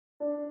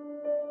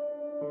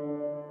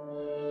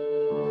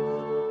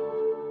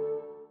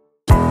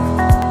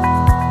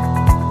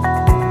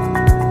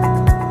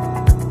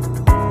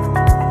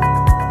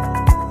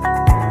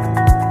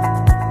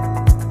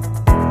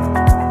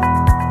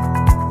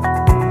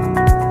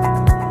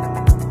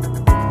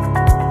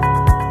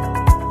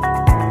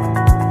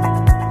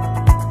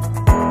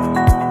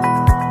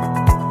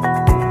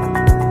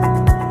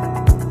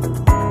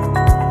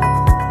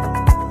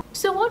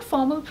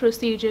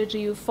procedure do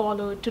you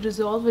follow to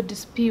resolve a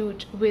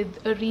dispute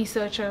with a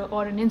researcher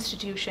or an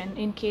institution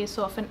in case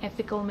of an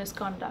ethical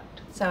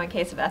misconduct? So in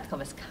case of ethical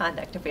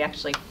misconduct, if we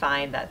actually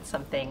find that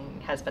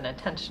something has been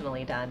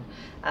intentionally done,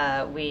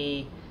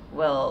 we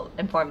will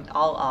inform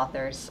all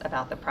authors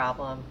about the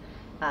problem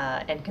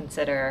and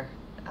consider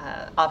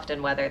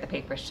often whether the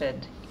paper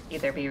should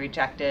either be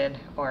rejected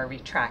or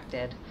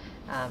retracted.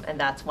 And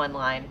that's one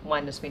line.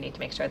 One is we need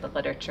to make sure the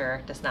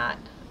literature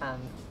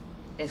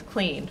is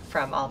clean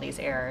from all these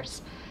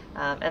errors.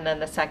 And then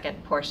the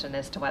second portion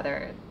is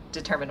to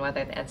determine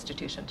whether the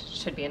institution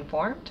should be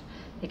informed,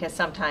 because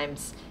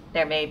sometimes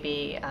there may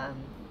be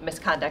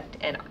misconduct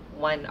in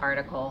one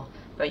article,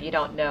 but you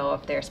don't know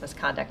if there's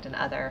misconduct in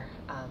other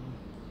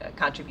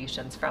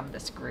contributions from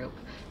this group.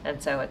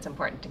 And so it's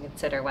important to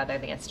consider whether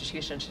the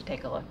institution should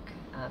take a look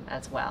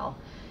as well.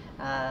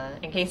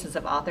 In cases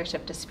of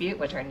authorship dispute,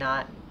 which are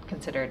not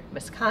considered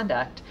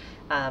misconduct,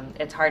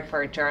 it's hard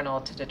for a journal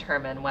to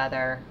determine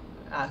whether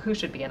who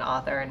should be an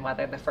author and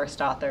whether the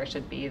first author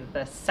should be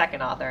the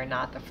second author and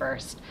not the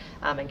first,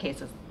 in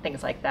cases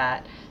things like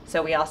that.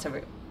 So we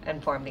also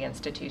inform the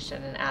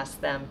institution and ask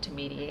them to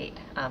mediate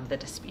the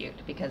dispute,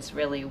 because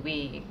really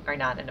we are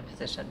not in a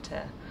position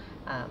to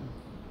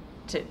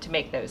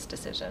make those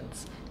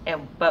decisions.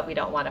 But we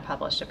don't want to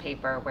publish a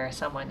paper where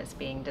someone is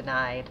being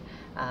denied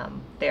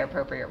their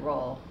appropriate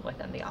role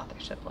within the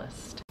authorship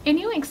list. In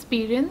your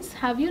experience,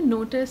 have you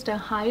noticed a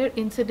higher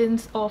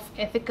incidence of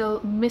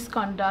ethical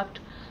misconduct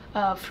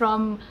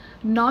from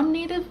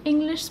non-native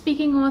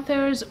English-speaking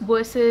authors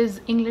versus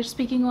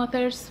English-speaking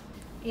authors?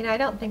 You know, I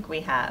don't think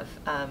we have.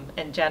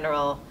 In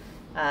general,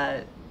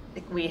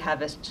 we have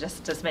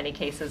just as many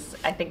cases.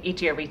 I think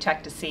each year we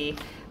check to see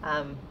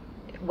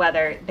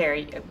whether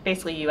they're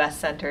basically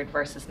U.S.-centered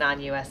versus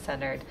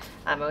non-U.S.-centered.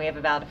 And we have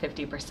about a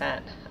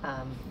 50%,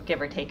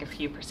 give or take a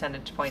few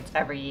percentage points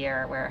every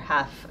year, where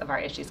half of our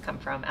issues come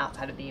from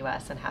outside of the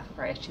U.S. and half of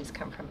our issues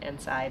come from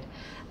inside.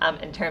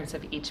 In terms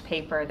of each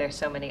paper, there's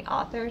so many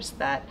authors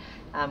that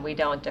we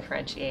don't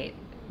differentiate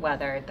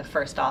whether the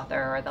first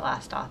author or the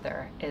last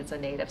author is a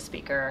native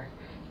speaker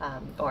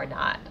or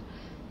not.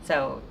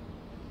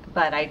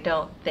 But I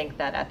don't think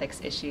that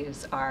ethics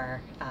issues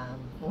are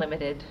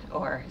limited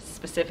or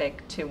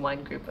specific to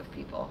one group of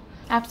people.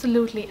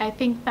 Absolutely. I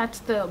think that's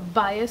the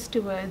bias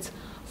towards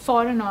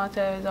foreign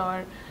authors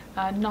or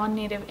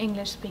non-native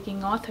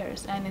English-speaking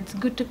authors, and it's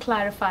good to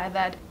clarify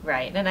that.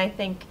 Right, and I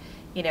think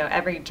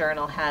every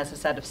journal has a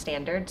set of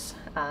standards,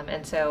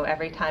 and so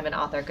every time an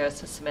author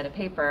goes to submit a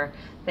paper,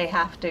 they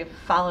have to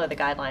follow the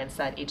guidelines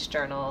that each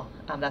journal,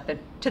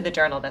 to the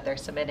journal that they're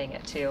submitting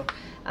it to.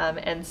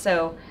 And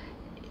so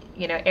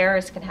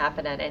errors can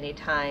happen at any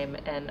time,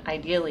 and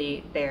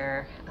ideally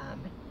they're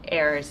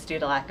errors due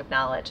to lack of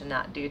knowledge and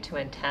not due to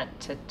intent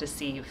to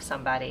deceive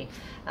somebody.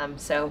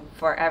 So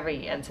for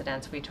every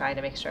incident, we try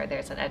to make sure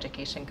there's an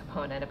education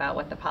component about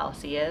what the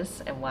policy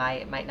is and why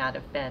it might not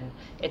have been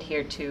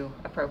adhered to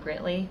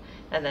appropriately,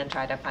 and then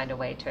try to find a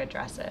way to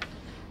address it.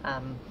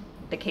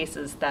 The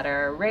cases that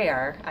are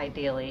rare,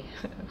 ideally,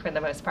 for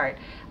the most part,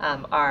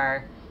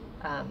 are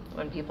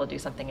when people do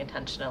something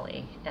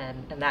intentionally,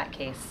 and in that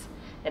case,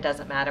 it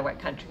doesn't matter what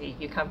country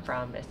you come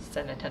from, it's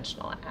an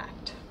intentional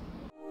act.